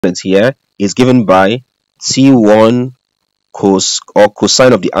here is given by T1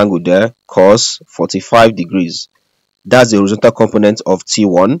 cosine of the angle there, cos 45 degrees. That's the horizontal component of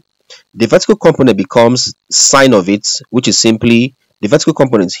T1. The vertical component becomes sine of it, which is simply, the vertical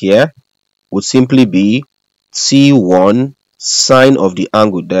component here would simply be T1 sine of the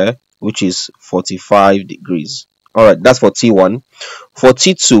angle there, which is 45 degrees. Alright, that's for T1. For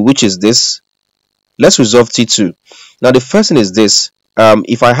T2, which is this, let's resolve T2. Now the first thing is this.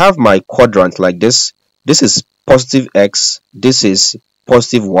 If I have my quadrant like this is positive x, this is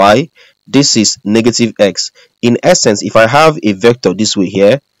positive y, this is negative x. In essence, if I have a vector this way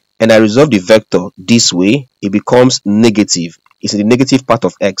here and I resolve the vector this way, it becomes negative. It's in the negative part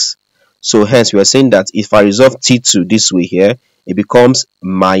of x. So hence we are saying that if I resolve T2 this way here, it becomes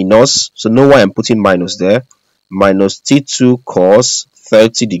minus, so know why I'm putting minus there, minus T2 cos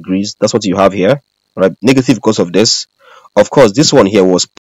 30 degrees. That's what you have here, right? Negative because of this. Of course, this one here was